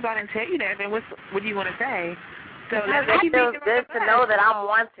he comes out and tell you that, then what do you want to say? So it feels good to know that I'm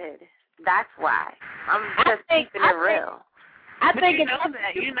wanted. That's why. I'm just keeping it real. I think you know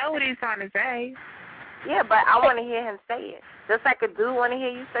that. You know what he's trying to say. Yeah, but I want to hear him say it. Just like a dude want to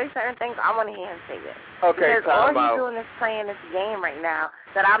hear you say certain things, I want to hear him say it. Okay, because all he's doing is playing this game right now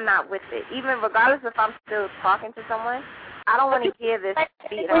that I'm not with it. Even regardless if I'm still talking to someone, I don't want to hear this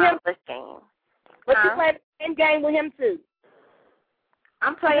beat around this game. But you play the same game with him too.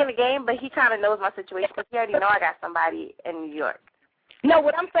 I'm playing the game, but he kind of knows my situation because he already know I got somebody in New York. No,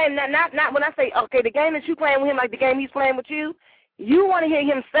 what I'm saying, not when I say, okay, the game that you playing with him, like the game he's playing with you, you want to hear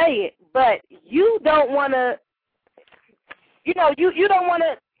him say it, but you don't want to, you don't want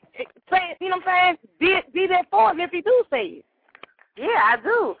to say it, you know what I'm saying? Be there for him if he do say it. Yeah, I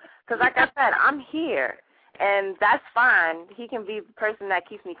do, because like I said, I'm here, and that's fine. He can be the person that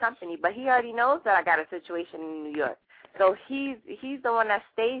keeps me company, but he already knows that I got a situation in New York. So he's the one that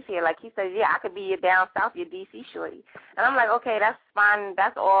stays here. Like he says, yeah, I could be your down south, your D.C. shorty. And I'm like, okay, that's fine.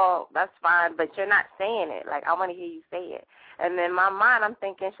 That's fine. But you're not saying it. Like, I want to hear you say it. And in my mind, I'm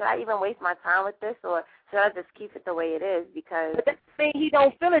thinking, should I even waste my time with this, or should I just keep it the way it is? Because but that mean he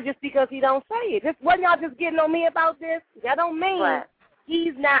don't feel it just because he don't say it. Wasn't y'all just getting on me about this? That don't mean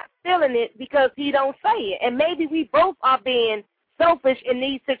he's not feeling it because he don't say it. And maybe we both are being selfish in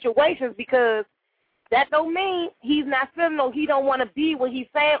these situations because that don't mean he's not feeling or he don't want to be what he's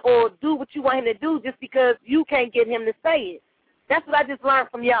saying or do what you want him to do just because you can't get him to say it. That's what I just learned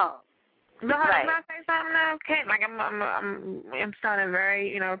from y'all. No, can I say something now? Okay, like I'm sounding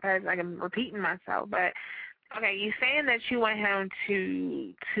very, like I'm repeating myself. But okay, you're saying that you want him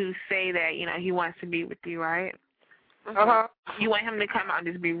to say that he wants to be with you, right? You want him to come out and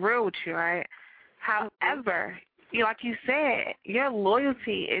just be real with you, right? However, like you said, your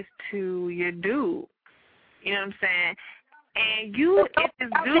loyalty is to your dude. You know what I'm saying? And if this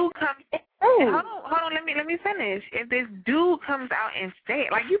dude comes, hold on, let me finish. If this dude comes out and say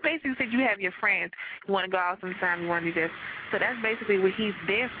it, like you basically said, you have your friends, you want to go out sometime, you want to do this, so that's basically what he's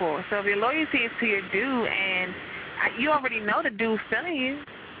there for. So if your loyalty is to your dude, and you already know the dude's feeling you,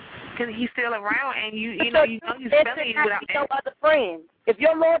 because he's still around, and you know he's feeling you without no other friends. If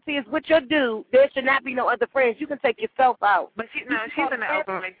your loyalty is with your dude, there should not be no other friends. You can take yourself out. But she's in the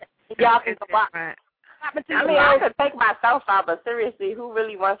open relationship. Y'all can go out. I mean, I could take myself out, but seriously, who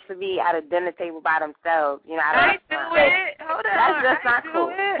really wants to be at a dinner table by themselves? I do it. Hold on. That's just not cool.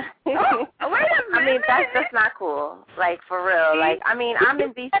 Wait a minute. I mean, that's just not cool. Like, for real. Like, I mean, I'm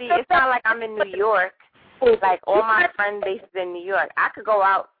in D.C. It's not like I'm in New York. Like, all my friend base is in New York. I could go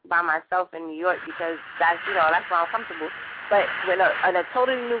out by myself in New York because that's where I'm comfortable. But in a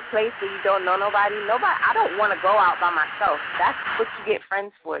totally new place where you don't know nobody, I don't want to go out by myself. That's what you get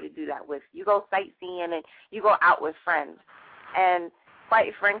friends for, to do that with. You go sightseeing and you go out with friends. And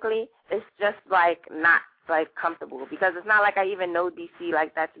quite frankly, it's just not comfortable because it's not like I even know DC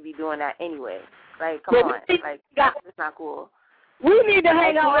like that to be doing that anyway. Like, come on, that's just not cool. We need to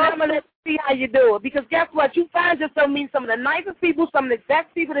hang out and I'm going to see how you do it because guess what? You find yourself meeting some of the nicest people, some of the best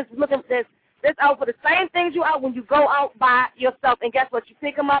people that's out for the same things you out when you go out by yourself. And guess what? You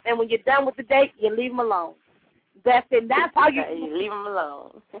pick them up, and when you're done with the date, you leave them alone. That's it. That's how you leave them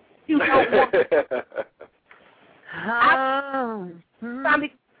alone. You don't want I'm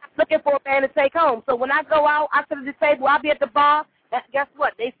looking for a man to take home. So when I go out, I sit at the table, I'll be at the bar. Guess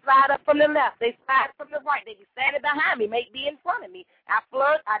what? They slide up from the left. They slide from the right. They be standing behind me, may be in front of me. I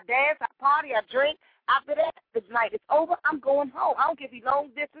flirt, I dance, I party, I drink. After that, the night is over, I'm going home. I don't give you long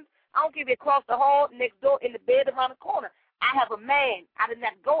distance. I don't give you across the hall, next door, in the bed around the corner. I have a man. I did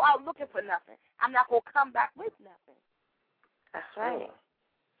not go out looking for nothing. I'm not going to come back with nothing. That's right.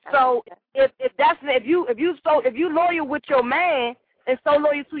 So if you loyal with your man and so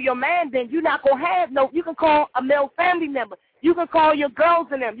loyal to your man, then you're not going to have you can call a male family member. You can call your girls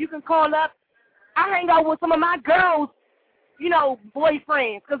and them. You can call up. I hang out with some of my girls,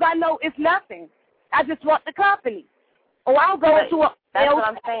 boyfriends, because I know it's nothing. I just want the company. Or I'll go into a... That's what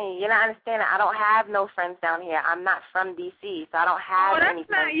I'm saying. You're not understanding. I don't have no friends down here. I'm not from D.C., so I don't have any friends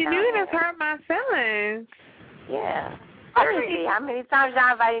down here. You just hurt my feelings. Yeah. Seriously, how many times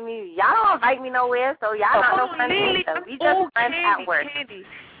y'all invited me? Y'all don't invite me nowhere, so y'all not no friends either. We just friends at work. Candy.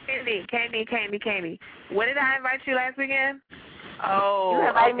 When did I invite you last weekend? You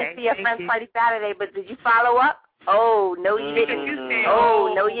invited me to your friend's party Saturday, but did you follow up? Oh, no, you didn't.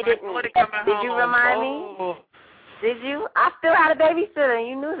 Oh, no, you didn't. Did you remind me? Did you? I still had a babysitter, and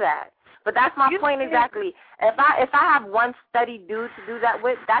you knew that. But that's my point exactly. If I have one steady dude to do that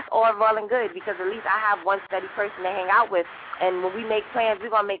with, that's all well and good, because at least I have one steady person to hang out with. And when we make plans,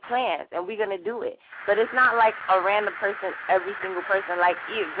 we're going to make plans, and we're going to do it. But it's not like a random person, every single person, like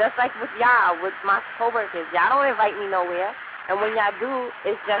you. Just like with y'all, with my coworkers. Y'all don't invite me nowhere. And when y'all do,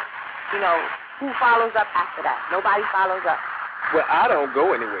 it's just, you know, who follows up after that? Nobody follows up. Well, I don't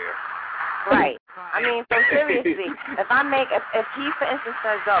go anywhere. Right. I mean, so seriously, if he, for instance,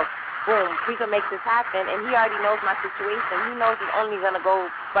 says, oh, boom, we can make this happen, and he already knows my situation, he knows it's only going to go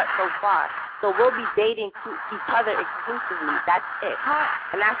but so far. So we'll be dating each other exclusively. That's it.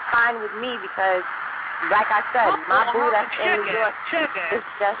 And that's fine with me because, like I said, my boo that's in New York is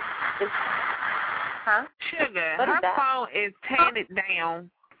just, Sugar, her phone is tainted down.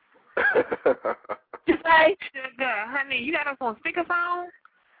 You say? Sugar, honey, you got us on speakerphone?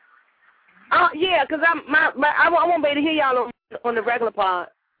 Yeah, because I won't be able to hear y'all on the regular pod.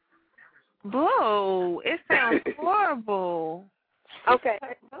 Boo, it sounds horrible. Okay.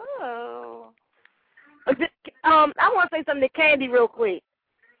 oh. I want to say something to Candy real quick.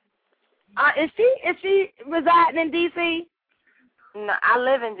 Is she residing in D.C.? No, I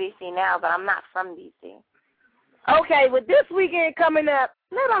live in D.C. now, but I'm not from D.C. Okay, well, this weekend coming up,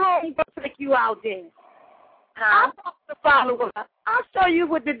 let a home take you out there. I'll talk to the followers. I'll show you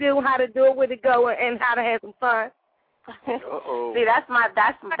what to do, how to do it, where to go, and how to have some fun. See, that's my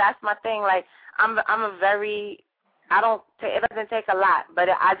thing. Like, it doesn't take a lot, but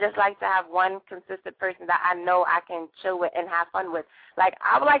I just like to have one consistent person that I know I can chill with and have fun with. Like,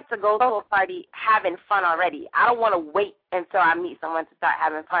 I would like to go to a party having fun already. I don't want to wait until I meet someone to start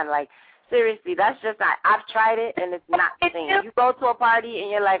having fun. Like, seriously, that's just not, I've tried it, and it's not the same. You go to a party,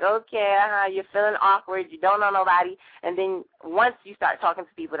 and you're like, okay, you're feeling awkward, you don't know nobody, and then once you start talking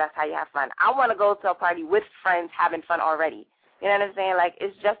to people, that's how you have fun. I want to go to a party with friends having fun already. You know what I'm saying? Like,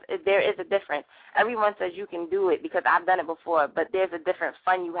 it's just, there is a difference. Everyone says you can do it because I've done it before, but there's a different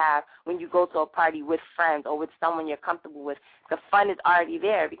fun you have when you go to a party with friends or with someone you're comfortable with. The fun is already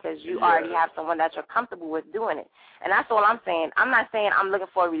there because you already have someone that you're comfortable with doing it. And that's all I'm saying. I'm not saying I'm looking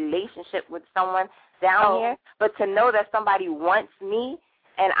for a relationship with someone down here, but to know that somebody wants me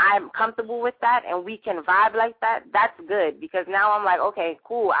and I'm comfortable with that and we can vibe like that, that's good because now I'm like, okay,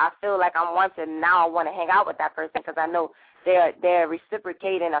 cool, I feel like I'm wanted. Now I want to hang out with that person because I know they're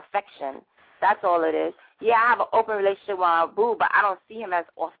reciprocating affection. That's all it is. Yeah, I have an open relationship with my boo, but I don't see him as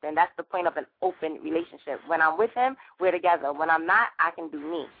often. That's the point of an open relationship. When I'm with him, we're together. When I'm not, I can do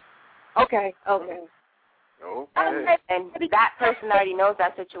me. Okay. And that person already knows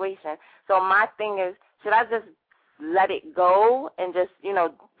that situation. So my thing is, should I just let it go and just, you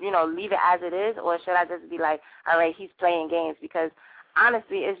know, leave it as it is, or should I just be like, all right, he's playing games? Because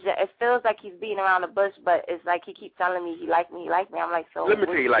honestly, it feels like he's beating around the bush, but it's like he keeps telling me he like me. I'm like, so let me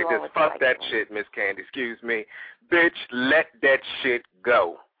tell you like this. Fuck that shit, Miss Candy. Excuse me. Bitch, let that shit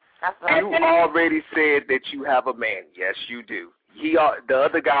go. You already said that you have a man. Yes, you do. The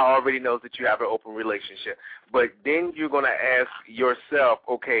other guy already knows that you have an open relationship. But then you're going to ask yourself,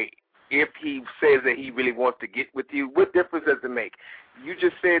 okay, if he says that he really wants to get with you, what difference does it make? You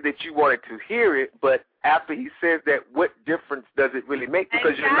just said that you wanted to hear it, but after he says that, what difference does it really make?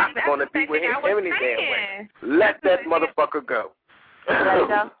 Because you're not going to be with him any damn way. Let that motherfucker go. Let it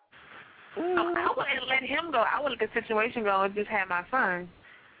go? I wouldn't let him go. I would let the situation go and just have my fun.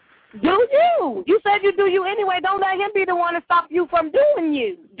 Do you? You said you do you anyway. Don't let him be the one to stop you from doing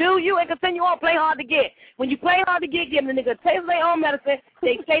you. Do you and continue on play hard to get. When you play hard to get, give them the nigga taste their own medicine.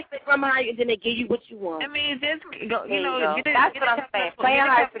 They taste it from high, and then they give you what you want. I mean, just go, that's what I'm saying.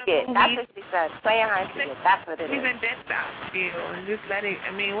 Playing hard to get. That's what she said. Playing hard to get. That's what it is. He's in that style still, and just let it.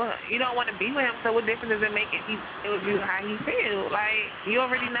 I mean, what you don't want to be with him, so what difference does it make if it would be how he feels? Like you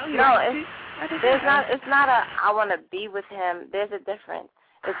already know. It's not a I want to be with him. There's a difference.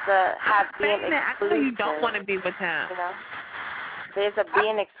 It's a being exclusive. I know you don't want to be with him. You know, there's a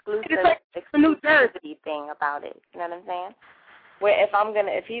being exclusivity thing about it. You know what I'm saying? Where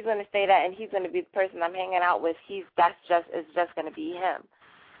if he's gonna say that and he's gonna be the person I'm hanging out with, it's just gonna be him,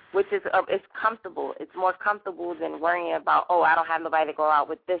 which is it's comfortable. It's more comfortable than worrying about I don't have nobody to go out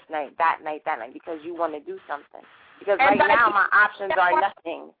with this night, that night, because you want to do something. Because right now my options are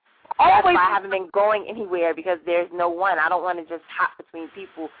nothing. That's why I haven't been going anywhere because there's no one. I don't want to just hop between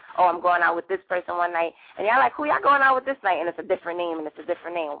people. Oh, I'm going out with this person one night. And y'all like, who y'all going out with this night? And it's a different name, I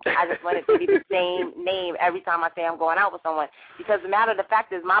just want it to be the same name every time I say I'm going out with someone. Because the matter of the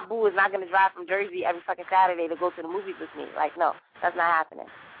fact is my boo is not going to drive from Jersey every fucking Saturday to go to the movies with me. Like, no, that's not happening.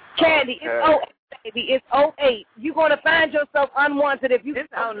 Candy, baby. It's 08. You're going to find yourself unwanted if you...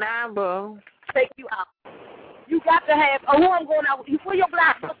 It's 09, bro. Take you out. You got to have... who I'm going out with. You put your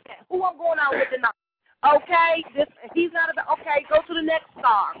black book down. Who I'm going out with tonight. Okay? He's not... Okay, go to the next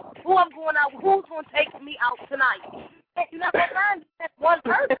star. Who I'm going out with. Who's going to take me out tonight? You're not going to find that one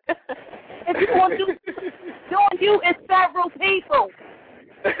person. If you want to... Doing you is several people.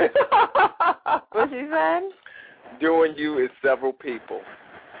 What she said? Doing you is several people.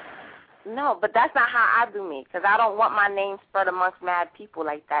 No, but that's not how I do me, because I don't want my name spread amongst mad people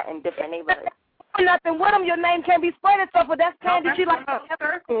like that in different neighborhoods. Nothing with them. Your name can't be spread and stuff, but that's Candy. She like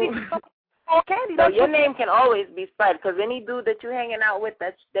Candy. So your name can always be spread, because any dude that you're hanging out with,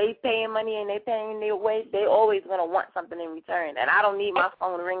 that they paying money and they paying their way, they always going to want something in return. And I don't need my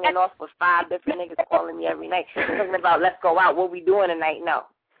phone ringing off with 5 different niggas calling me every night talking about, let's go out, what we doing tonight. No.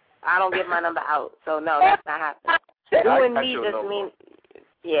 I don't give my number out, so no, that's not happening. Doing me just means,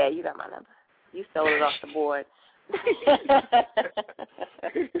 yeah, you got my number. You stole it off the board.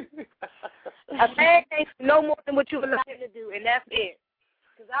 A man ain't no more than what you allow him to do, and that's it.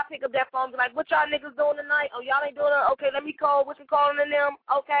 Because I pick up that phone and be like, what y'all niggas doing tonight? Oh, y'all ain't doing it? Okay, let me call. What you calling them?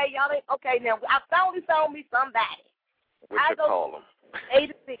 Okay, y'all ain't. Okay, now, I finally found me somebody. What you call them? 8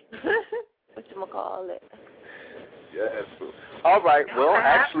 to 6. What you gonna call it? Yes. All right. Well,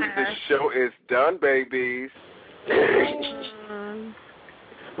 actually, the show is done, babies.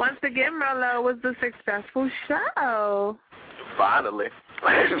 Once again, Merlot was a successful show. Finally.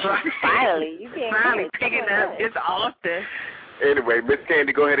 Finally. You can't finally picking up. It's awesome. Anyway, Miss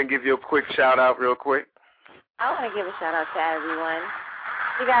Candy, go ahead and give you a quick shout-out real quick. I want to give a shout-out to everyone.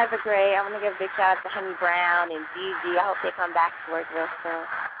 You guys are great. I want to give a big shout-out to Honey Brown and Gigi. I hope they come back to work real soon.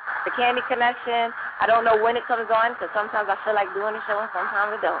 The Candy Connection, I don't know when it comes on, because sometimes I feel like doing the show and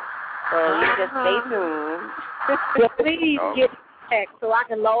sometimes I don't. So you just stay tuned. Please get back so I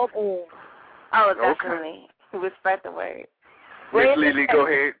can log on. Oh, definitely. Okay. We'll spread the word. Miss Lily, go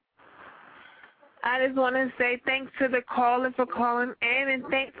ahead. I just want to say thanks to the caller for calling in, and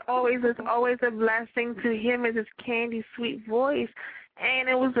thanks always. It's always a blessing to hear Mrs. Candy's sweet voice. And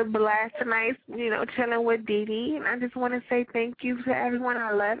it was a blast tonight, chilling with Dee Dee. And I just want to say thank you to everyone.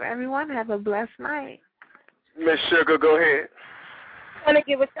 I love everyone. Have a blessed night. Miss Sugar, go ahead. I want to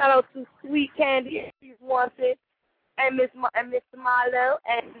give a shout-out to Sweet Candy, if you want it, and Mr. Milo,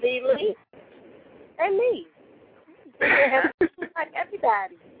 and Lily, and me. Like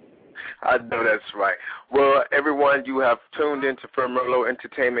everybody. I know that's right. Well, everyone, you have tuned into Merlot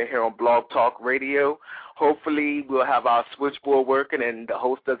Entertainment here on Blog Talk Radio. Hopefully, we'll have our switchboard working and the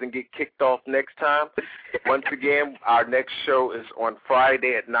host doesn't get kicked off next time. Once again, our next show is on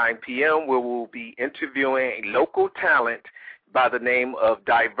Friday at 9 p.m. where we'll be interviewing a local talent by the name of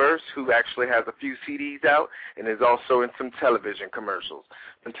Diverse, who actually has a few CDs out and is also in some television commercials.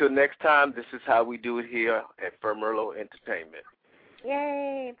 Until next time, this is how we do it here at Merlot Entertainment.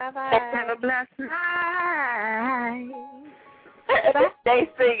 Yay, bye-bye. Have a blessed night. Stay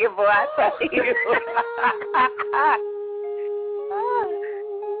singing, boy, I tell you.